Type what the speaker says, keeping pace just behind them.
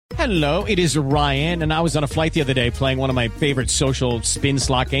Hello, it is Ryan, and I was on a flight the other day playing one of my favorite social spin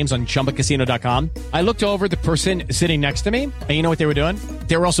slot games on ChumbaCasino.com. I looked over at the person sitting next to me, and you know what they were doing?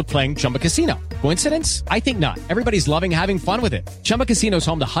 They were also playing Chumba Casino. Coincidence? I think not. Everybody's loving having fun with it. Chumba Casino is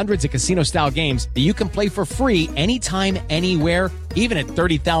home to hundreds of casino-style games that you can play for free anytime, anywhere, even at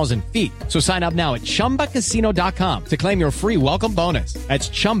 30,000 feet. So sign up now at ChumbaCasino.com to claim your free welcome bonus. That's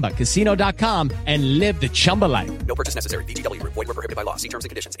ChumbaCasino.com and live the Chumba life. No purchase necessary. VGW. Void where prohibited by law. See terms and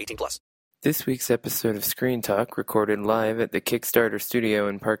conditions. 18+. This week's episode of Screen Talk, recorded live at the Kickstarter studio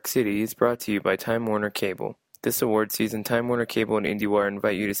in Park City, is brought to you by Time Warner Cable. This award season, Time Warner Cable and IndieWire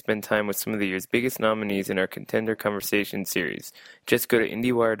invite you to spend time with some of the year's biggest nominees in our Contender Conversation series. Just go to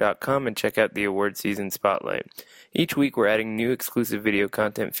IndieWire.com and check out the award season spotlight. Each week we're adding new exclusive video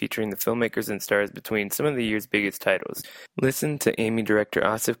content featuring the filmmakers and stars between some of the year's biggest titles. Listen to Amy director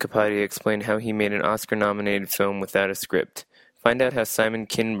Asif Kapadia explain how he made an Oscar-nominated film without a script. Find out how Simon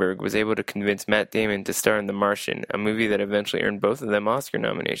Kinberg was able to convince Matt Damon to star in The Martian, a movie that eventually earned both of them Oscar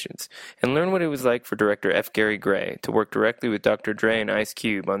nominations. And learn what it was like for director F. Gary Gray to work directly with Dr. Dre and Ice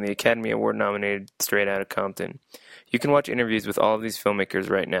Cube on the Academy Award-nominated Straight Outta Compton. You can watch interviews with all of these filmmakers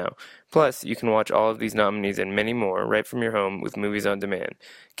right now. Plus, you can watch all of these nominees and many more right from your home with Movies on Demand.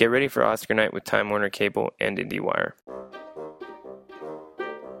 Get ready for Oscar night with Time Warner Cable and IndieWire.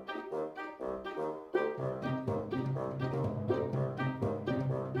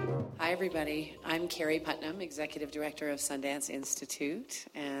 Hi, everybody. I'm Carrie Putnam, Executive Director of Sundance Institute,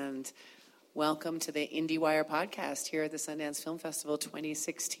 and welcome to the IndieWire podcast here at the Sundance Film Festival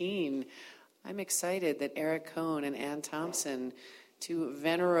 2016. I'm excited that Eric Cohn and Ann Thompson, two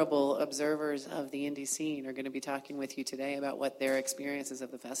venerable observers of the indie scene, are going to be talking with you today about what their experiences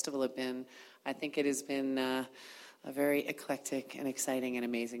of the festival have been. I think it has been a very eclectic and exciting and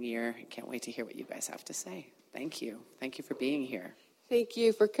amazing year. I can't wait to hear what you guys have to say. Thank you. Thank you for being here. Thank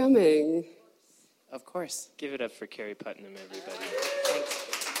you for coming. Of course. Give it up for Carrie Putnam, everybody. Thanks.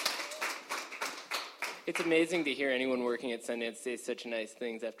 It's amazing to hear anyone working at Sundance say such nice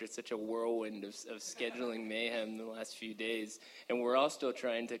things after such a whirlwind of scheduling mayhem the last few days. And we're all still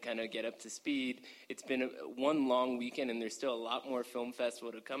trying to kind of get up to speed. It's been one long weekend, and there's still a lot more film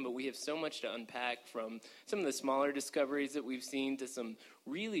festival to come, but we have so much to unpack, from some of the smaller discoveries that we've seen to some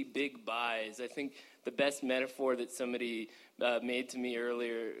really big buys. I think the best metaphor that somebody made to me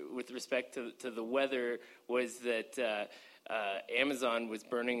earlier with respect to the weather was that Amazon was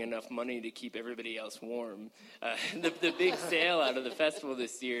burning enough money to keep everybody else warm. The big sale out of the festival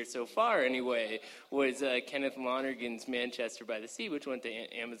this year, so far anyway, was Kenneth Lonergan's Manchester by the Sea, which went to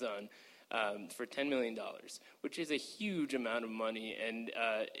Amazon for $10 million, which is a huge amount of money. And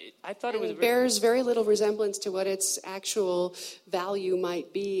I thought it was bears very little resemblance to what its actual value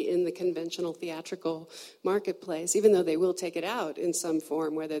might be in the conventional theatrical marketplace, even though they will take it out in some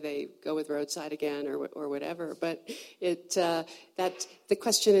form, whether they go with roadside again or whatever. But the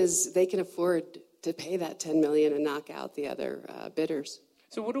question is, they can afford to pay that $10 million and knock out the other bidders.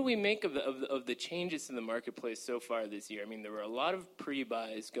 So what do we make of the changes in the marketplace so far this year? I mean, there were a lot of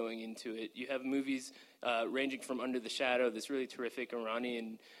pre-buys going into it. You have movies ranging from Under the Shadow, this really terrific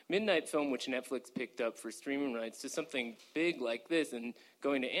Iranian midnight film, which Netflix picked up for streaming rights, to something big like this and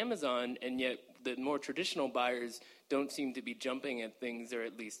going to Amazon, and yet the more traditional buyers don't seem to be jumping at things, or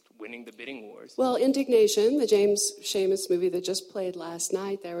at least winning the bidding wars. Well, Indignation, the James Schamus movie that just played last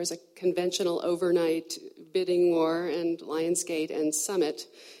night, there was a conventional overnight bidding war, and Lionsgate and Summit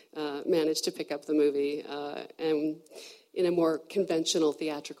managed to pick up the movie and in a more conventional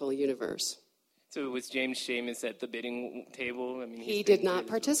theatrical universe. So was James Schamus at the bidding table? I mean, he did not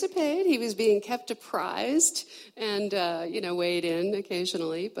participate. He was being kept apprised and, weighed in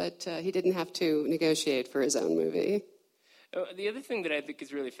occasionally, but he didn't have to negotiate for his own movie. The other thing that I think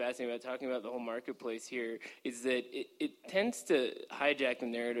is really fascinating about talking about the whole marketplace here is that it tends to hijack the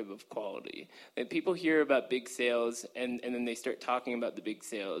narrative of quality. That people hear about big sales, and then they start talking about the big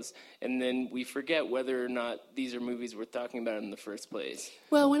sales, and then we forget whether or not these are movies worth talking about in the first place.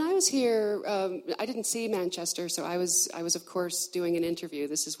 Well, when I was here, I didn't see Manchester, so I was of course doing an interview.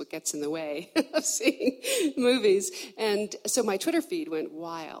 This is what gets in the way of seeing movies, and so my Twitter feed went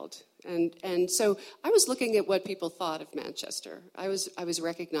wild. And so I was looking at what people thought of Manchester. I was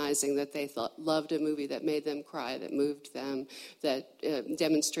recognizing that they loved a movie that made them cry, that moved them, that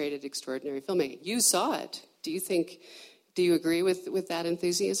demonstrated extraordinary filmmaking. You saw it. Do you agree with that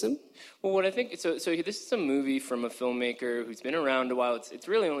enthusiasm? Well, what I think, so this is a movie from a filmmaker who's been around a while. It's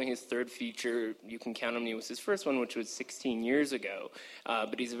really only his third feature. You Can Count on Me was his first one, which was 16 years ago.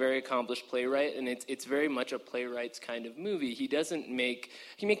 But he's a very accomplished playwright, and it's very much a playwright's kind of movie. He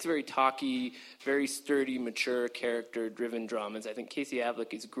makes very talky, very sturdy, mature, character-driven dramas. I think Casey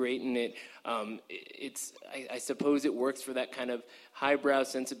Affleck is great in it. I suppose it works for that kind of highbrow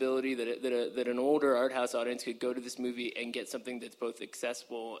sensibility that an older art house audience could go to this movie and get something that's both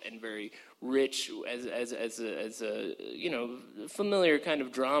accessible and very rich as a familiar kind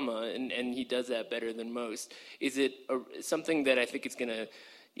of drama, and he does that better than most. Is it something that I think is going to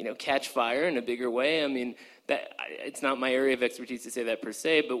catch fire in a bigger way? I mean, it's not my area of expertise to say that per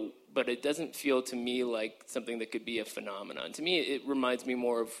se, but it doesn't feel to me like something that could be a phenomenon. To me, it reminds me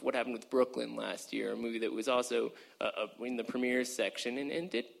more of what happened with Brooklyn last year, a movie that was also in the premiere section and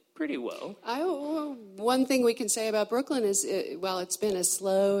did pretty well. One thing we can say about Brooklyn is, while it's been a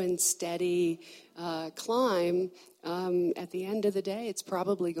slow and steady climb, at the end of the day, it's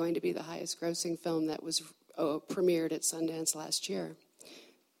probably going to be the highest grossing film that was premiered at Sundance last year.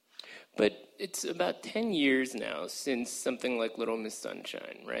 But it's about 10 years now since something like Little Miss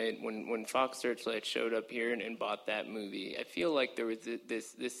Sunshine, right? When Fox Searchlight showed up here and bought that movie, I feel like there was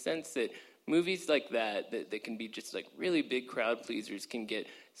this sense that movies like that can be just like really big crowd pleasers can get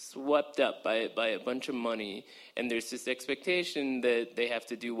swept up by a bunch of money, and there's this expectation that they have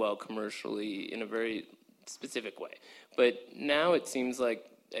to do well commercially in a very specific way. But now it seems like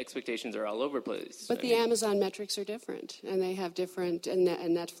expectations are all over the place. But the Amazon metrics are different, and they have different, and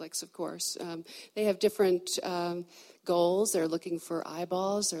Netflix, of course, they have different goals. They're looking for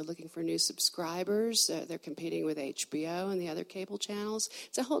eyeballs. They're looking for new subscribers. They're competing with HBO and the other cable channels.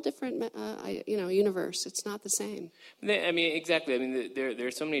 It's a whole different, universe. It's not the same. Exactly. There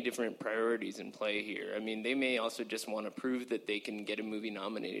are so many different priorities in play here. I mean, they may also just want to prove that they can get a movie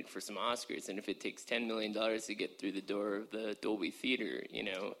nominated for some Oscars, and if it takes $10 million to get through the door of the Dolby Theater,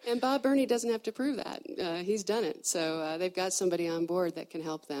 And Bob Burney doesn't have to prove that. He's done it. So they've got somebody on board that can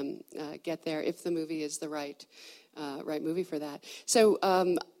help them get there if the movie is the right movie for that. So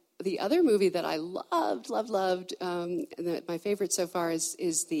the other movie that I loved, my favorite so far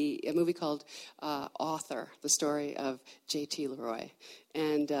is a movie called Author, the story of J.T. Leroy.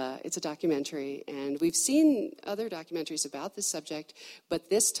 And it's a documentary, and we've seen other documentaries about this subject, but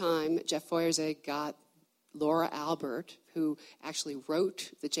this time Jeff Feuerze got Laura Albert, who actually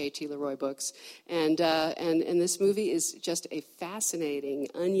wrote the J.T. Leroy books. And this movie is just a fascinating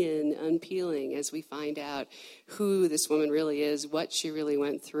onion unpeeling as we find out who this woman really is, what she really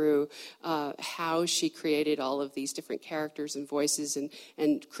went through, how she created all of these different characters and voices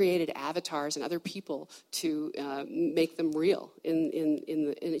and created avatars and other people to make them real. And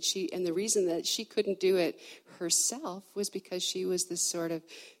the reason that she couldn't do it herself was because she was this sort of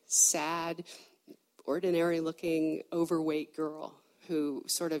sad, ordinary-looking, overweight girl who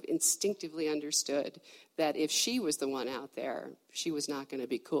sort of instinctively understood that if she was the one out there, she was not going to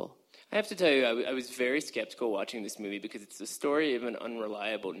be cool. I have to tell you, I was very skeptical watching this movie because it's the story of an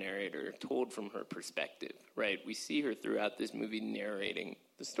unreliable narrator told from her perspective, right? We see her throughout this movie narrating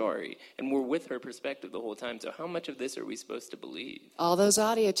the story, and we're with her perspective the whole time. So how much of this are we supposed to believe? All those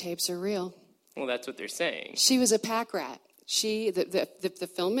audio tapes are real. Well, that's what they're saying. She was a pack rat. The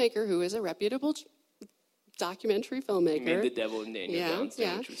filmmaker, who is a reputable documentary filmmaker. He made The Devil in Daniel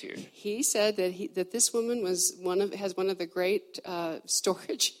Johnstone, which was here. He said that this woman has one of the great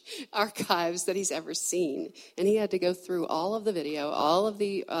storage archives that he's ever seen, and he had to go through all of the video, all of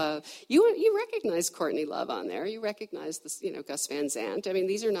the. You recognize Courtney Love on there. You recognize this, Gus Van Sant. I mean,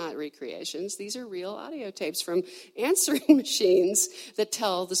 these are not recreations. These are real audio tapes from answering machines that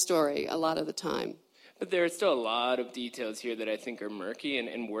tell the story a lot of the time. But there are still a lot of details here that I think are murky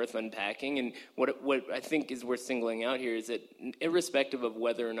and worth unpacking. And what I think is worth singling out here is that irrespective of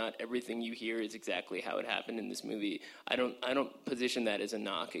whether or not everything you hear is exactly how it happened in this movie, I don't position that as a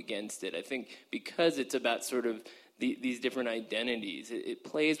knock against it. I think because it's about sort of these different identities, it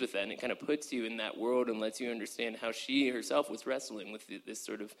plays with that and it kind of puts you in that world and lets you understand how she herself was wrestling with this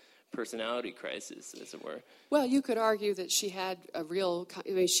sort of personality crisis, as it were. Well, you could argue that she had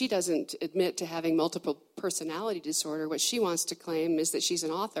she doesn't admit to having multiple personality disorder. What she wants to claim is that she's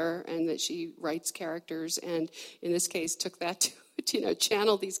an author and that she writes characters, and in this case took that to,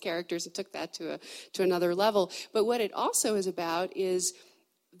 channeled these characters and took that to another level. But what it also is about is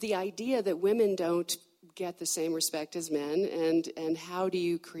the idea that women don't get the same respect as men, and how do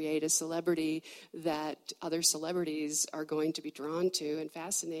you create a celebrity that other celebrities are going to be drawn to and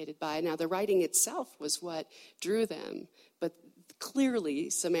fascinated by? Now, the writing itself was what drew them, but clearly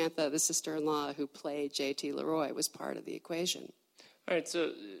Samantha, the sister-in-law who played J.T. Leroy, was part of the equation. All right,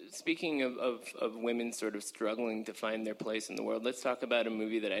 so speaking of women sort of struggling to find their place in the world, let's talk about a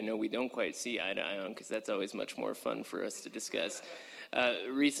movie that I know we don't quite see eye to eye on, because that's always much more fun for us to discuss.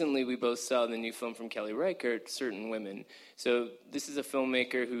 Recently, we both saw the new film from Kelly Reichardt, Certain Women. So this is a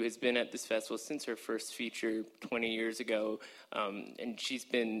filmmaker who has been at this festival since her first feature 20 years ago, and she's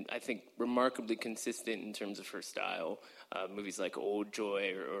been, I think, remarkably consistent in terms of her style. Movies like Old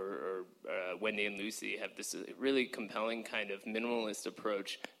Joy or Wendy and Lucy have this really compelling kind of minimalist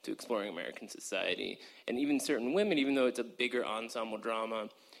approach to exploring American society. And even Certain Women, even though it's a bigger ensemble drama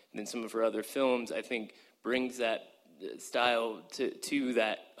than some of her other films, I think brings that style to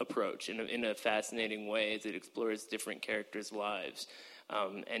that approach in a fascinating way as it explores different characters' lives.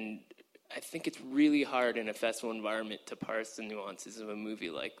 And I think it's really hard in a festival environment to parse the nuances of a movie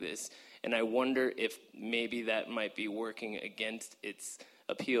like this. And I wonder if maybe that might be working against its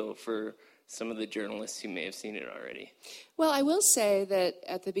appeal for some of the journalists who may have seen it already. Well, I will say that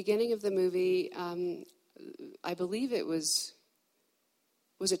at the beginning of the movie, I believe it was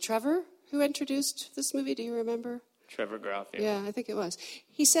it Trevor who introduced this movie? Do you remember? Trevor Groff. Yeah, I think it was.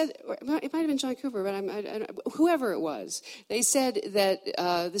 He said, it might have been John Cooper, but whoever it was, they said that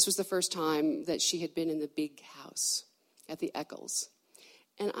this was the first time that she had been in the big house at the Eccles.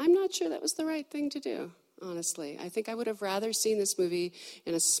 And I'm not sure that was the right thing to do, honestly. I think I would have rather seen this movie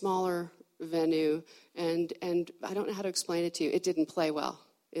in a smaller venue, and I don't know how to explain it to you. It didn't play well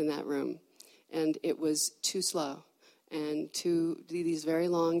in that room, and it was too slow. And these very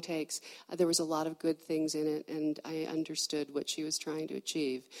long takes. There was a lot of good things in it, and I understood what she was trying to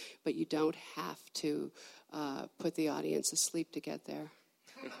achieve. But you don't have to put the audience asleep to get there.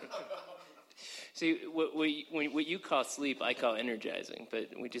 See, what you call sleep, I call energizing,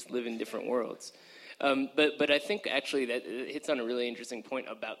 but we just live in different worlds. But I think actually that hits on a really interesting point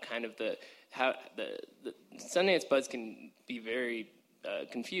about kind of how the Sundance buzz can be very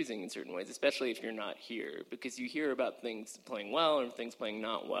confusing in certain ways, especially if you're not here, because you hear about things playing well and things playing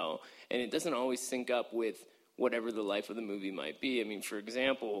not well, and it doesn't always sync up with whatever the life of the movie might be. I mean, for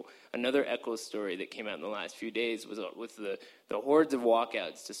example, another Eccles story that came out in the last few days was with the hordes of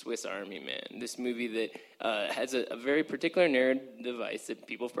walkouts to Swiss Army Man, this movie that has a very particular narrative device that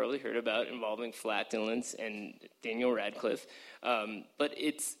people have probably heard about involving flatulence and Daniel Radcliffe, but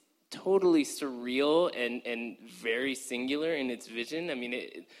it's totally surreal and very singular in its vision. I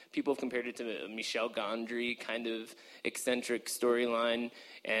mean, people have compared it to a Michel Gondry kind of eccentric storyline,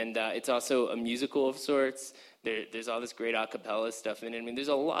 and it's also a musical of sorts. There's all this great a cappella stuff in it. I mean, there's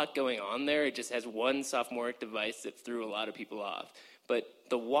a lot going on there. It just has one sophomoric device that threw a lot of people off. But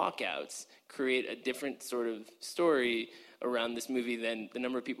the walkouts create a different sort of story around this movie than the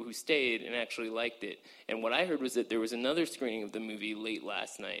number of people who stayed and actually liked it. And what I heard was that there was another screening of the movie late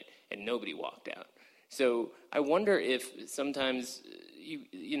last night, and nobody walked out. So I wonder if sometimes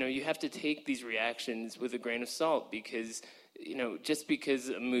you have to take these reactions with a grain of salt, because just because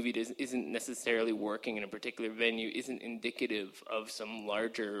a movie isn't necessarily working in a particular venue isn't indicative of some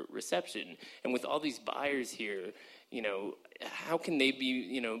larger reception. And with all these buyers here, how can they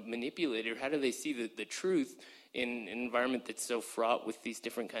be manipulated, or how do they see the truth in an environment that's so fraught with these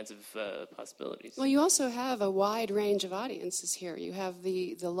different kinds of possibilities? Well, you also have a wide range of audiences here. You have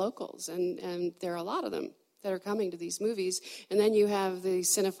the locals, and there are a lot of them that are coming to these movies. And then you have the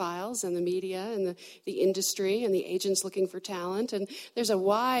cinephiles and the media and the industry and the agents looking for talent. And there's a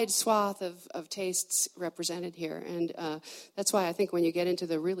wide swath of tastes represented here. And that's why I think when you get into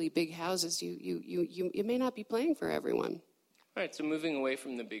the really big houses, you may not be playing for everyone. All right, so moving away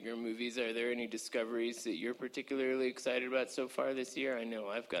from the bigger movies, are there any discoveries that you're particularly excited about so far this year? I know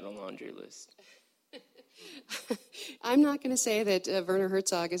I've got a laundry list. I'm not going to say that Werner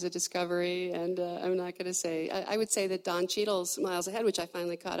Herzog is a discovery, and I'm not going to say... I would say that Don Cheadle's Miles Ahead, which I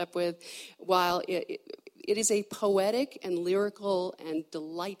finally caught up with, while it is a poetic and lyrical and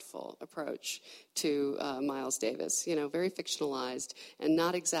delightful approach to Miles Davis, very fictionalized and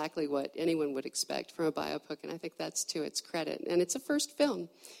not exactly what anyone would expect from a biopic, and I think that's to its credit. And it's a first film,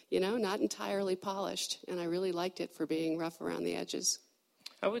 not entirely polished, and I really liked it for being rough around the edges.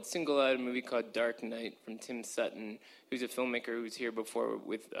 I would single out a movie called Dark Knight from Tim Sutton, who's a filmmaker who was here before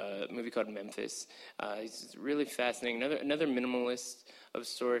with a movie called Memphis. He's really fascinating, another minimalist of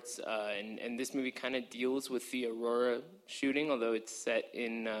sorts, and this movie kind of deals with the Aurora shooting, although it's set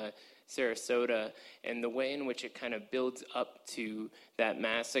in Sarasota, and the way in which it kind of builds up to that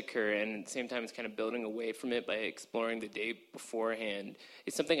massacre, and at the same time it's kind of building away from it by exploring the day beforehand,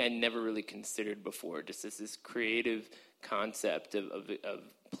 is something I never really considered before, just as this creative concept of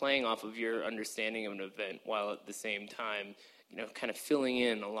playing off of your understanding of an event while at the same time, kind of filling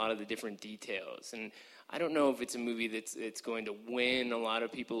in a lot of the different details. And I don't know if it's a movie it's going to win a lot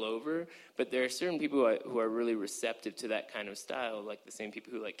of people over, but there are certain people who are really receptive to that kind of style, like the same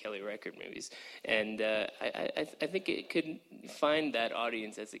people who like Kelly Reichardt movies. And I think it could find that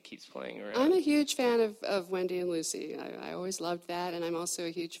audience as it keeps playing around. I'm a huge fan of Wendy and Lucy. I always loved that, and I'm also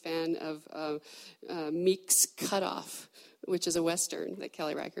a huge fan of Meek's Cutoff, which is a Western that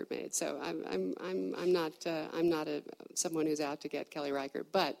Kelly Reichardt made. So I'm not someone who's out to get Kelly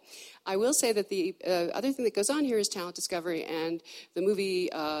Reichardt. But I will say that the other thing that goes on here is talent discovery, and the movie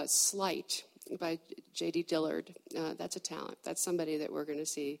Slight by J.D. Dillard. That's a talent. That's somebody that we're going to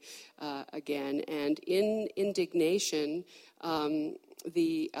see again. And in Indignation,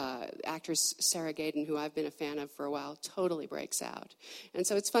 the actress Sarah Gaden, who I've been a fan of for a while, totally breaks out. And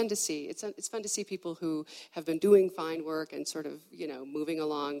so it's fun to see. It's fun to see people who have been doing fine work and sort of, moving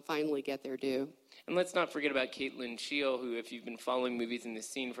along finally get their due. And let's not forget about Caitlin Scheel, who, if you've been following movies in this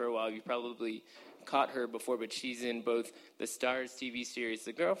scene for a while, you probably caught her before, but she's in both the Starz TV series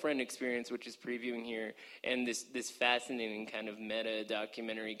The Girlfriend Experience, which is previewing here, and this fascinating kind of meta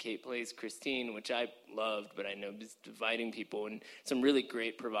documentary, Kate Plays Christine, which I loved, but I know is dividing people in some really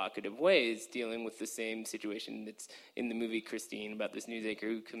great provocative ways, dealing with the same situation that's in the movie Christine about this newsmaker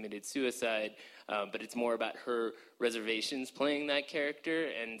who committed suicide, but it's more about her reservations playing that character,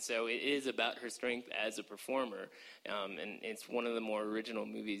 and so it is about her strength as a performer, and it's one of the more original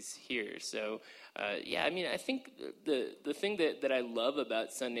movies here. So I think the thing that I love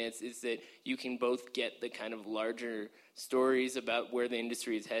about Sundance is that you can both get the kind of larger stories about where the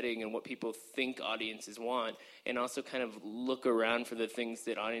industry is heading and what people think audiences want, and also kind of look around for the things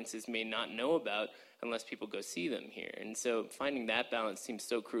that audiences may not know about unless people go see them here. And so finding that balance seems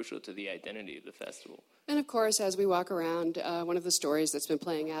so crucial to the identity of the festival. And of course, as we walk around, one of the stories that's been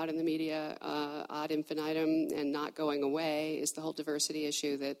playing out in the media ad infinitum and not going away is the whole diversity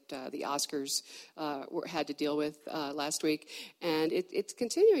issue that the Oscars had to deal with last week. And it's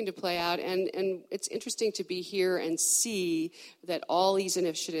continuing to play out, and it's interesting to be here and see that all these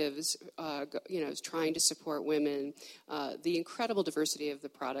initiatives, is trying to support women, the incredible diversity of the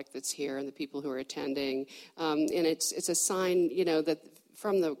product that's here and the people who are attending. And it's a sign, that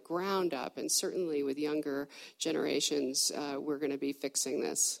from the ground up, and certainly with younger generations, we're going to be fixing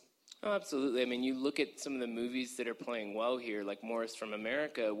this. Oh, absolutely. I mean, you look at some of the movies that are playing well here, like Morris from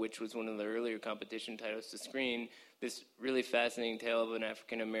America, which was one of the earlier competition titles to screen, this really fascinating tale of an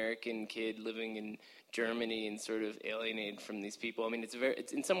African-American kid living in Germany and sort of alienated from these people. I mean,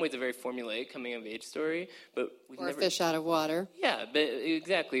 it's in some ways a very formulaic coming-of-age story, but or a fish out of water. Yeah, but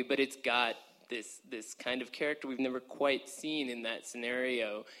exactly. But it's got this kind of character we've never quite seen in that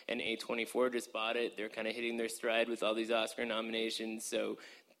scenario, and A24 just bought it. They're kind of hitting their stride with all these Oscar nominations, so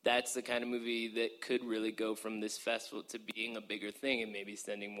that's the kind of movie that could really go from this festival to being a bigger thing and maybe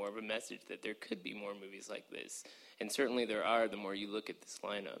sending more of a message that there could be more movies like this. And certainly there are, the more you look at this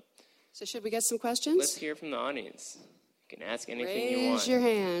lineup. So should we get some questions? Let's hear from the audience. You can ask anything you want. Raise your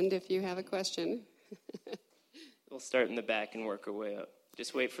hand if you have a question. We'll start in the back and work our way up.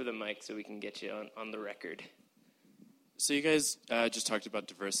 Just wait for the mic so we can get you on the record. So you guys just talked about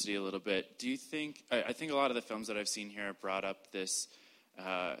diversity a little bit. Do you think, I think a lot of the films that I've seen here brought up this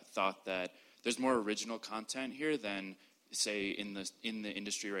thought that there's more original content here than, say, in the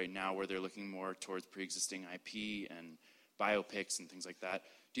industry right now, where they're looking more towards pre-existing IP and biopics and things like that.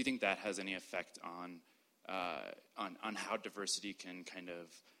 Do you think that has any effect on how diversity can kind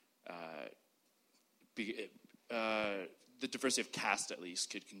of be the diversity of cast, at least,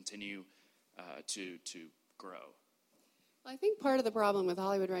 could continue to grow? Well, I think part of the problem with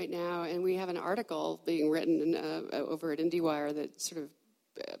Hollywood right now, and we have an article being written over at IndieWire that sort of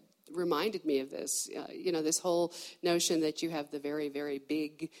reminded me of this, this whole notion that you have the very, very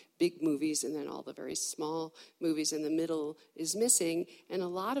big movies and then all the very small movies in the middle is missing. And a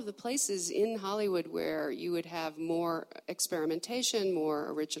lot of the places in Hollywood where you would have more experimentation,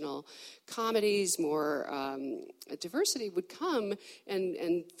 more original comedies, more diversity would come,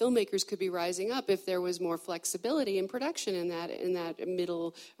 and filmmakers could be rising up if there was more flexibility in production in that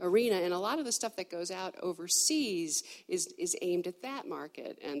middle arena. And a lot of the stuff that goes out overseas is aimed at that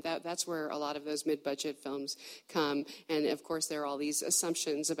market, and that's where a lot of those mid-budget films come. And of course, there are all these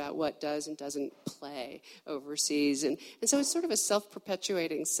assumptions about what does and doesn't play overseas, and so it's sort of a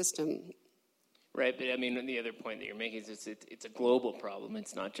self-perpetuating system. Right, but I mean, the other point that you're making is it's a global problem.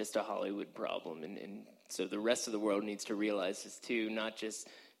 It's not just a Hollywood problem, and so the rest of the world needs to realize this too, not just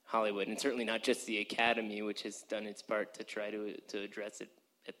Hollywood, and certainly not just the Academy, which has done its part to try to address it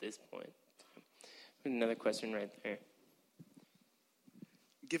at this point. Another question right there.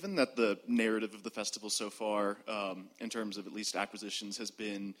 Given that the narrative of the festival so far, in terms of at least acquisitions, has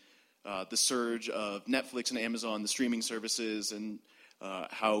been the surge of Netflix and Amazon, the streaming services, and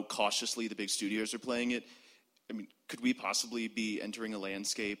how cautiously the big studios are playing it. I mean, could we possibly be entering a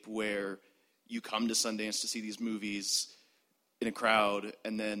landscape where you come to Sundance to see these movies in a crowd,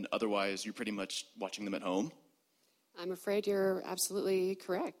 and then otherwise you're pretty much watching them at home? I'm afraid you're absolutely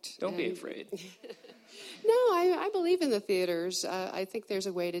correct. Don't be afraid. No, I believe in the theaters. I think there's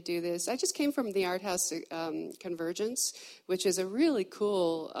a way to do this. I just came from the Art House Convergence, which is a really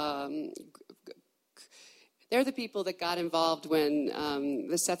cool. They're the people that got involved when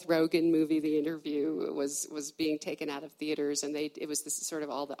the Seth Rogen movie, The Interview, was being taken out of theaters, and it was this sort of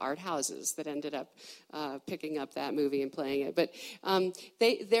all the art houses that ended up picking up that movie and playing it. But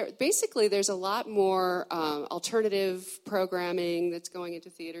basically there's a lot more alternative programming that's going into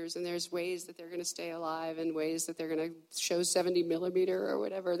theaters, and there's ways that they're going to stay alive and ways that they're going to show 70 millimeter or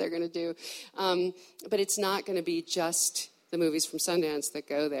whatever they're going to do. But it's not going to be just the movies from Sundance that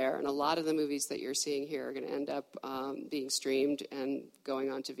go there, and a lot of the movies that you're seeing here are going to end up being streamed and going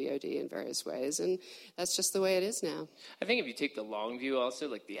on to VOD in various ways, and that's just the way it is now. I think if you take the long view also,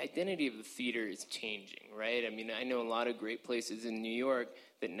 like the identity of the theater is changing, right? I mean, I know a lot of great places in New York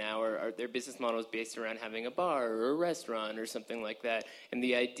that now are their business model is based around having a bar or a restaurant or something like that, and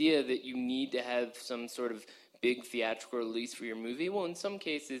the idea that you need to have some sort of big theatrical release for your movie, well, in some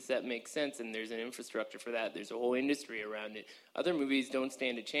cases that makes sense, and there's an infrastructure for that. There's a whole industry around it. Other movies don't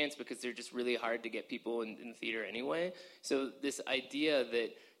stand a chance because they're just really hard to get people in the theater anyway. So this idea that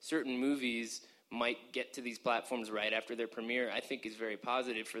certain movies might get to these platforms right after their premiere, I think is very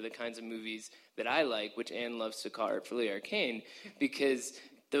positive for the kinds of movies that I like, which Anne loves to call artfully arcane, because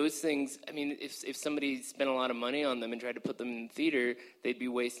those things, I mean, if somebody spent a lot of money on them and tried to put them in the theater, they'd be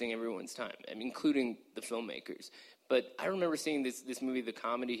wasting everyone's time, I mean, including the filmmakers. But I remember seeing this movie, The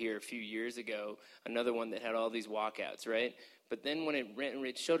Comedy, here a few years ago, another one that had all these walkouts, right? But then when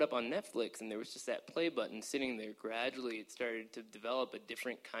it showed up on Netflix and there was just that play button sitting there, gradually it started to develop a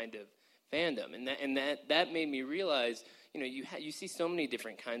different kind of fandom. And that made me realize, you know, you see so many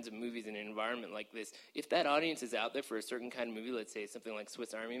different kinds of movies in an environment like this. If that audience is out there for a certain kind of movie, let's say something like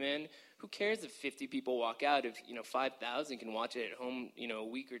Swiss Army Man, who cares if 50 people walk out if, 5,000 can watch it at home, a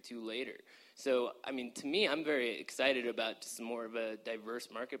week or two later. So, I mean, to me, I'm very excited about just more of a diverse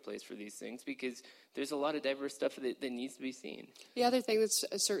marketplace for these things because there's a lot of diverse stuff that needs to be seen. The other thing that's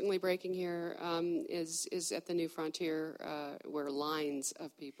certainly breaking here is at the New Frontier where lines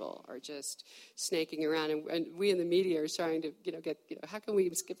of people are just snaking around, and we in the media are trying to get how can we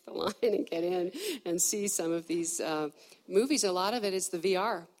skip the line and get in and see some of these movies. A lot of it is the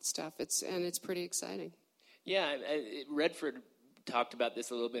VR stuff. It's pretty exciting. Yeah, Redford talked about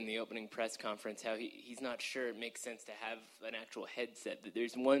this a little bit in the opening press conference, how he's not sure it makes sense to have an actual headset, that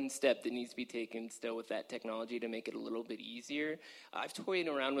there's one step that needs to be taken still with that technology to make it a little bit easier. I've toyed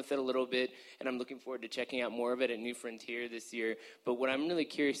around with it a little bit, and I'm looking forward to checking out more of it at New Frontier this year. But what I'm really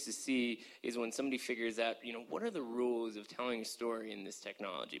curious to see is when somebody figures out, what are the rules of telling a story in this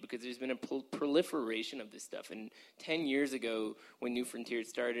technology? Because there's been a proliferation of this stuff. And 10 years ago, when New Frontier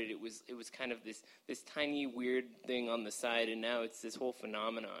started, it was kind of this tiny weird thing on the side, and now it's this whole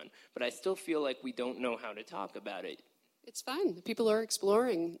phenomenon. But I still feel like we don't know how to talk about it. It's fun. People are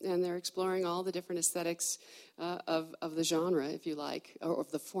exploring, and they're exploring all the different aesthetics of the genre, if you like, or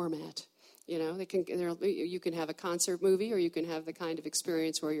of the format. You can have a concert movie, or you can have the kind of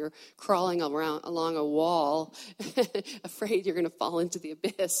experience where you're crawling along a wall, afraid you're going to fall into the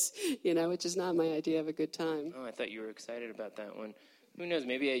abyss, which is not my idea of a good time. Oh, I thought you were excited about that one. Who knows,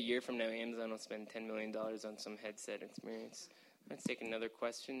 maybe a year from now, Amazon will spend $10 million on some headset experience. Let's take another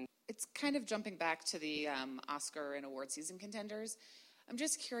question. It's kind of jumping back to the Oscar and award season contenders. I'm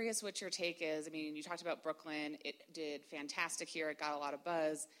just curious what your take is. I mean, you talked about Brooklyn. It did fantastic here. It got a lot of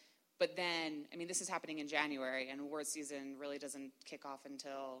buzz. But then, this is happening in January, and award season really doesn't kick off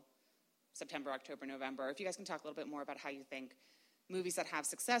until September, October, November. If you guys can talk a little bit more about how you think movies that have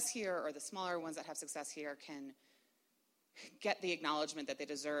success here or the smaller ones that have success here can get the acknowledgement that they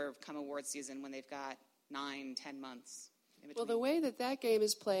deserve come award season when they've got 9-10 months. Well, the way that game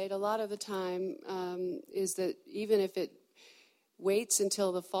is played a lot of the time is that even if it waits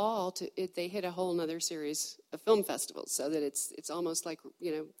until the fall, they hit a whole other series of film festivals, so that it's almost like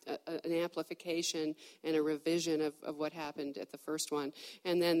an amplification and a revision of what happened at the first one,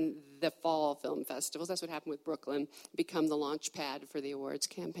 and then the fall film festivals. That's what happened with Brooklyn. Become the launch pad for the awards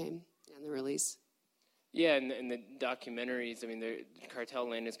campaign and the release. Yeah, and the documentaries, Cartel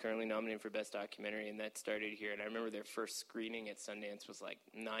Land is currently nominated for Best Documentary, and that started here. And I remember their first screening at Sundance was like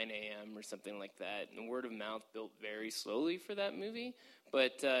 9 a.m. or something like that. And the word of mouth built very slowly for that movie.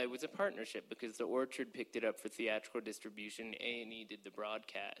 But it was a partnership because the Orchard picked it up for theatrical distribution. A&E did the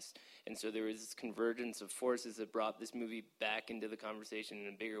broadcast. And so there was this convergence of forces that brought this movie back into the conversation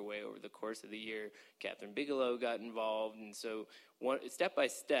in a bigger way over the course of the year. Catherine Bigelow got involved. And so step by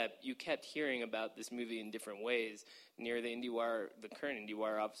step, you kept hearing about this movie in different ways. Near the IndieWire, the current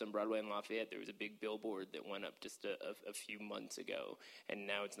IndieWire office on Broadway in Lafayette, there was a big billboard that went up just a few months ago, and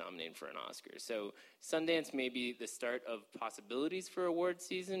now it's nominated for an Oscar. So Sundance may be the start of possibilities for award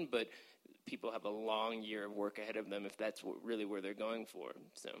season, but people have a long year of work ahead of them if that's really where they're going for.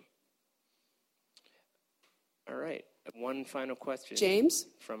 So, all right, one final question. James?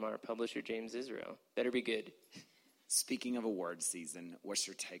 From our publisher, James Israel. Better be good. Speaking of award season, what's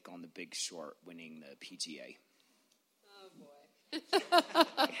your take on The Big Short winning the PGA?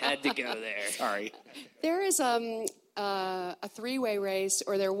 Had to go there. Sorry. There is a three-way race,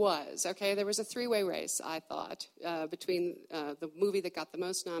 or there was, okay? There was a three-way race, I thought, between the movie that got the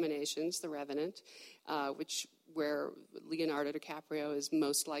most nominations, The Revenant, where Leonardo DiCaprio is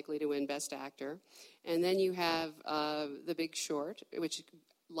most likely to win Best Actor. And then you have The Big Short, which,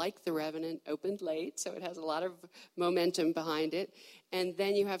 like The Revenant, opened late, so it has a lot of momentum behind it. And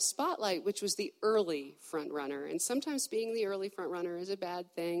then you have Spotlight, which was the early front runner. And sometimes being the early front runner is a bad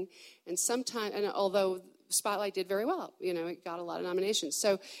thing. And although Spotlight did very well, it got a lot of nominations.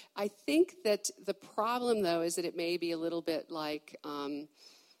 So I think that the problem, though, is that it may be a little bit like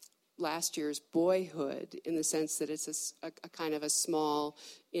last year's Boyhood, in the sense that it's a kind of a small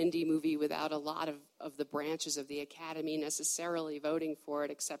indie movie without a lot of the branches of the Academy necessarily voting for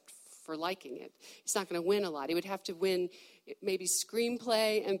it, except for liking it. It's not going to win a lot. He would have to win maybe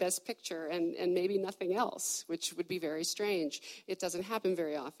screenplay and Best Picture and maybe nothing else, which would be very strange. It doesn't happen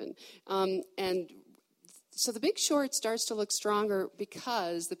very often. And so The Big Short starts to look stronger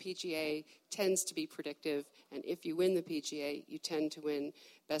because the PGA tends to be predictive, and if you win the PGA, you tend to win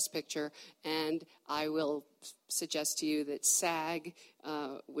Best Picture. And I will suggest to you that SAG,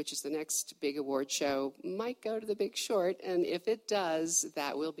 which is the next big award show, might go to The Big Short, and if it does,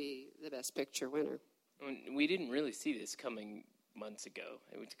 that will be the Best Picture winner. We didn't really see this coming months ago.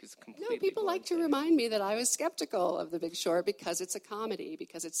 It was completely No, people like to blunted. remind me that I was skeptical of The Big Short because it's a comedy,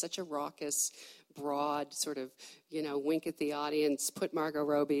 because it's such a raucous, broad sort of, wink at the audience, put Margot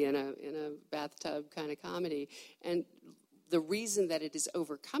Robbie in a bathtub kind of comedy. And the reason that it is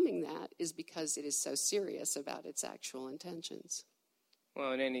overcoming that is because it is so serious about its actual intentions.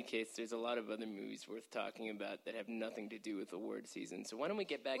 Well, in any case, there's a lot of other movies worth talking about that have nothing to do with award season. So why don't we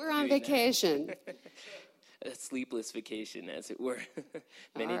get back to We're on doing vacation. that? A sleepless vacation, as it were.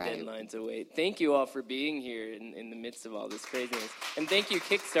 Many All right. deadlines await. Thank you all for being here in the midst of all this craziness. And thank you,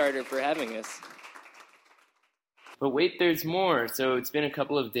 Kickstarter, for having us. But wait, there's more. So it's been a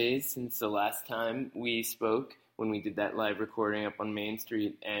couple of days since the last time we spoke, when we did that live recording up on Main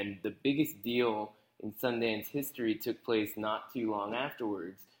Street, and the biggest deal in Sundance history took place not too long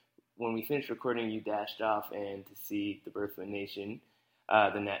afterwards. When we finished recording, you dashed off and to see The Birth of a Nation,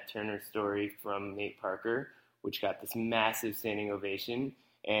 the Nat Turner story from Nate Parker, which got this massive standing ovation,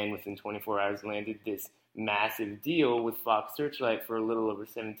 and within 24 hours landed this massive deal with Fox Searchlight for a little over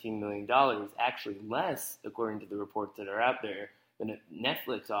 $17 million, actually less, according to the reports that are out there, than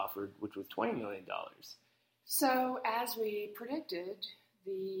Netflix offered, which was $20 million. So, as we predicted,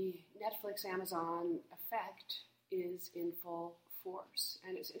 the Netflix-Amazon effect is in full force.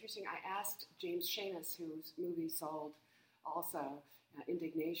 And it's interesting, I asked James Schamus, whose movie sold also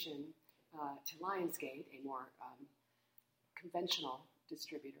Indignation to Lionsgate, a more conventional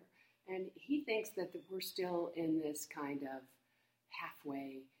distributor. And he thinks that we're still in this kind of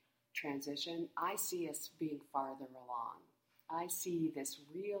halfway transition. I see us being farther along. I see this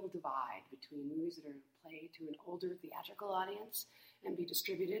real divide between movies that are played to an older theatrical audience and be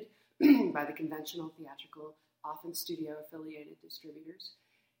distributed by the conventional theatrical, often studio-affiliated distributors,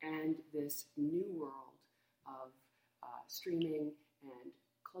 and this new world of streaming and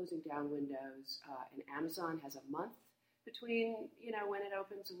closing down windows. And Amazon has a month between, when it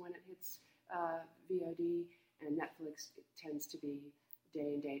opens and when it hits VOD, and Netflix tends to be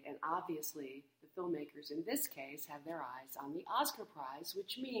day and date. And obviously, the filmmakers in this case have their eyes on the Oscar prize,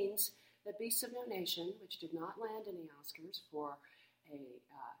 which means that Beasts of No Nation, which did not land any Oscars for a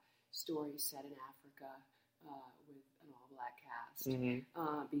story set in Africa with an all-black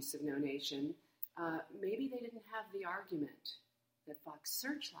cast, Beasts of No Nation, maybe they didn't have the argument that Fox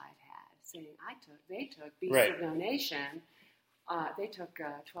Searchlight had, saying they took Beasts Right. of No Nation, they took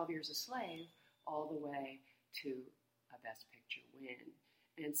 12 Years a Slave all the way to a Best Picture win.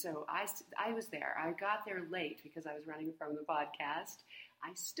 And so I was there. I got there late because I was running from the podcast.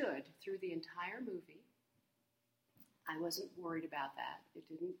 I stood through the entire movie I wasn't worried about that.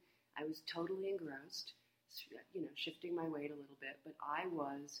 I was totally engrossed, shifting my weight a little bit, but I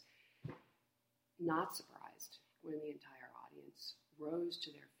was not surprised when the entire audience rose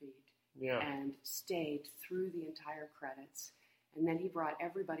to their feet and stayed through the entire credits. And then he brought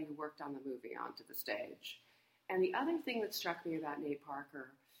everybody who worked on the movie onto the stage. And the other thing that struck me about Nate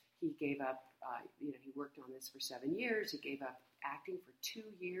Parker, he gave up, he worked on this for 7 years. He gave up acting for 2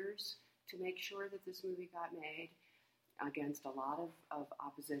 years to make sure that this movie got made against a lot of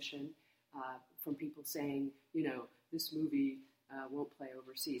opposition from people saying, this movie won't play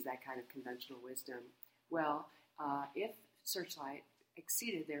overseas, that kind of conventional wisdom. Well, if Searchlight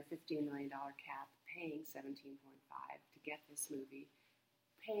exceeded their $15 million cap, paying $17.5 to get this movie,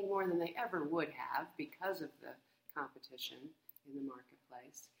 paying more than they ever would have because of the competition in the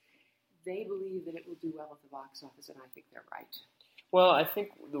marketplace, they believe that it will do well at the box office, and I think they're right. Well, I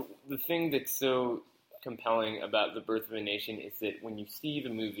think the thing that's so compelling about The Birth of a Nation is that when you see the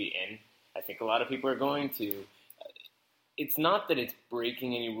movie, and I think a lot of people are going to, it's not that it's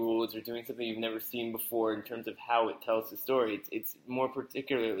breaking any rules or doing something you've never seen before in terms of how it tells the story. It's more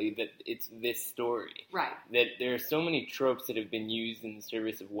particularly that it's this story. Right. That there are so many tropes that have been used in the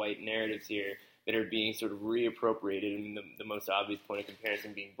service of white narratives here that are being sort of reappropriated. I mean, the most obvious point of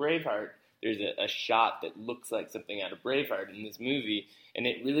comparison being Braveheart. There's a shot that looks like something out of Braveheart in this movie, and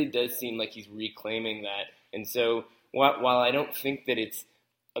it really does seem like he's reclaiming that. And so while I don't think that it's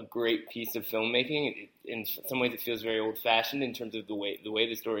a great piece of filmmaking, in some ways it feels very old-fashioned in terms of the way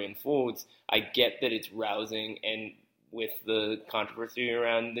the story unfolds, I get that it's rousing, and with the controversy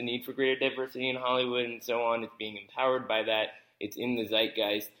around the need for greater diversity in Hollywood and so on, it's being empowered by that. It's in the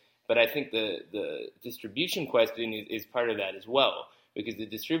zeitgeist. But I think the distribution question is part of that as well, because the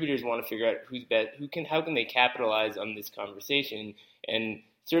distributors want to figure out who's best, how can they capitalize on this conversation, and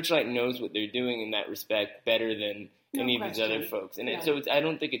Searchlight knows what they're doing in that respect better than any of these other folks. And so I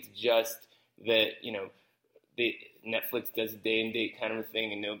don't think it's just that, the Netflix does a day and date kind of a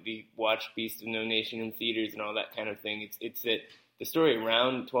thing, and they'll watch Beast of No Nation in theaters and all that kind of thing. It's that the story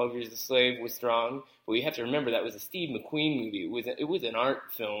around 12 Years a Slave was strong, but you have to remember that was a Steve McQueen movie. It was an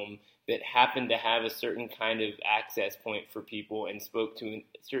art film that happened to have a certain kind of access point for people and spoke to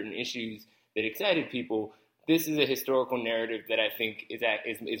certain issues that excited people. This is a historical narrative that I think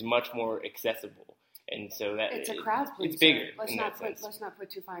is much more accessible, and so that it's a crowd pleaser. It's bigger. Let's not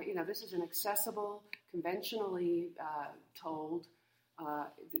put too fine. This is an accessible, conventionally told.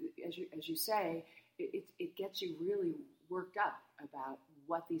 As you say, it gets you really worked up about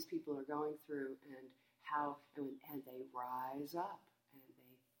what these people are going through and how, and they rise up and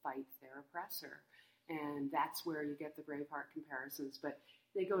they fight their oppressor, and that's where you get the Braveheart comparisons. But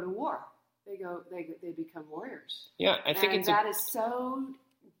they go to war. They become warriors. Yeah, I think that is so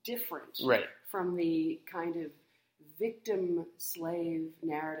different from the kind of victim-slave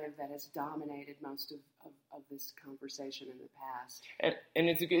narrative that has dominated most of this conversation in the past. And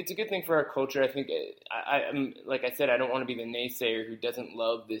it's a good thing for our culture. I think, I'm like I said, I don't want to be the naysayer who doesn't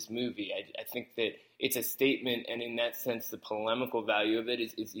love this movie. I think that it's a statement, and in that sense, the polemical value of it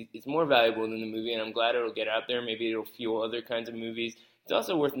is more valuable than the movie, and I'm glad it'll get out there. Maybe it'll fuel other kinds of movies. It's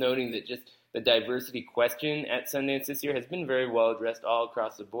also worth noting that just the diversity question at Sundance this year has been very well addressed all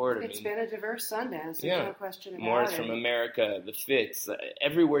across the board. It's been a diverse Sundance, there's no question about it. Morris from America, The Fix.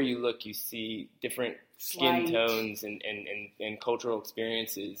 Everywhere you look, you see different skin tones and cultural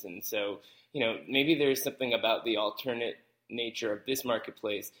experiences. And so, maybe there's something about the alternate nature of this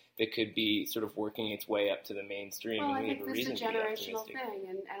marketplace that could be sort of working its way up to the mainstream. Well, I think this is a generational thing,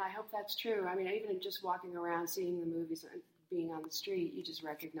 and I hope that's true. I mean, even just walking around, seeing the movies, being on the street, you just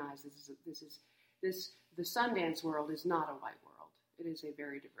recognize the Sundance world is not a white world. It is a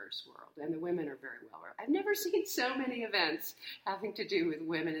very diverse world, and the women are very well. I've never seen so many events having to do with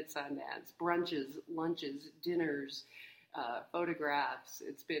women at Sundance: brunches, lunches, dinners, photographs.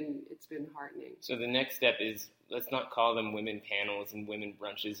 It's been heartening. So the next step is, let's not call them women panels and women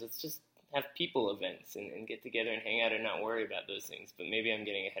brunches. Let's just have people events and get together and hang out and not worry about those things. But maybe I'm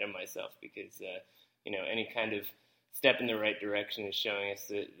getting ahead of myself because any kind of step in the right direction is showing us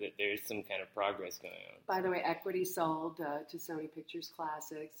that there's some kind of progress going on. By the way, Equity sold to Sony Pictures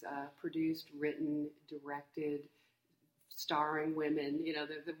Classics, produced, written, directed, starring women.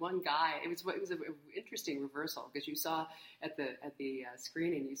 The one guy. It was an interesting reversal because you saw at the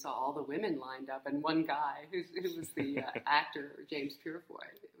screening, you saw all the women lined up and one guy who was the actor James Purefoy.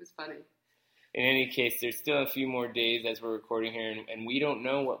 It was funny. In any case, there's still a few more days as we're recording here, and we don't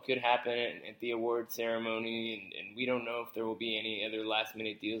know what could happen at the award ceremony, and we don't know if there will be any other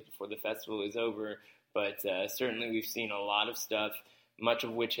last-minute deals before the festival is over, but certainly we've seen a lot of stuff. much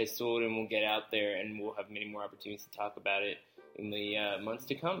of which has sold and will get out there, and we'll have many more opportunities to talk about it in the months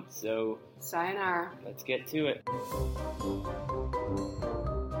to come. So, sayonara. Let's get to it.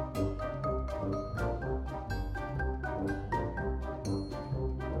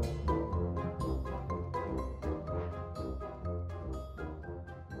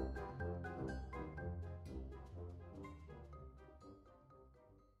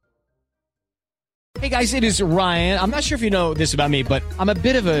 Hey guys, it is Ryan. I'm not sure if you know this about me, but I'm a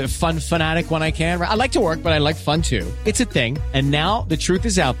bit of a fun fanatic when I can. I like to work, but I like fun too. It's a thing. And now the truth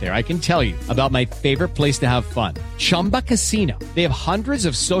is out there. I can tell you about my favorite place to have fun. Chumba Casino. They have hundreds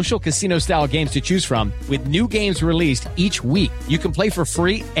of social casino style games to choose from with new games released each week. You can play for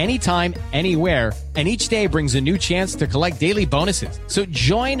free anytime, anywhere. And each day brings a new chance to collect daily bonuses. So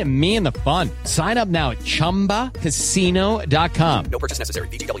join me in the fun. Sign up now at ChumbaCasino.com. No purchase necessary.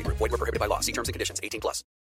 VGW Group. Void where prohibited by law. See terms and conditions. 18+.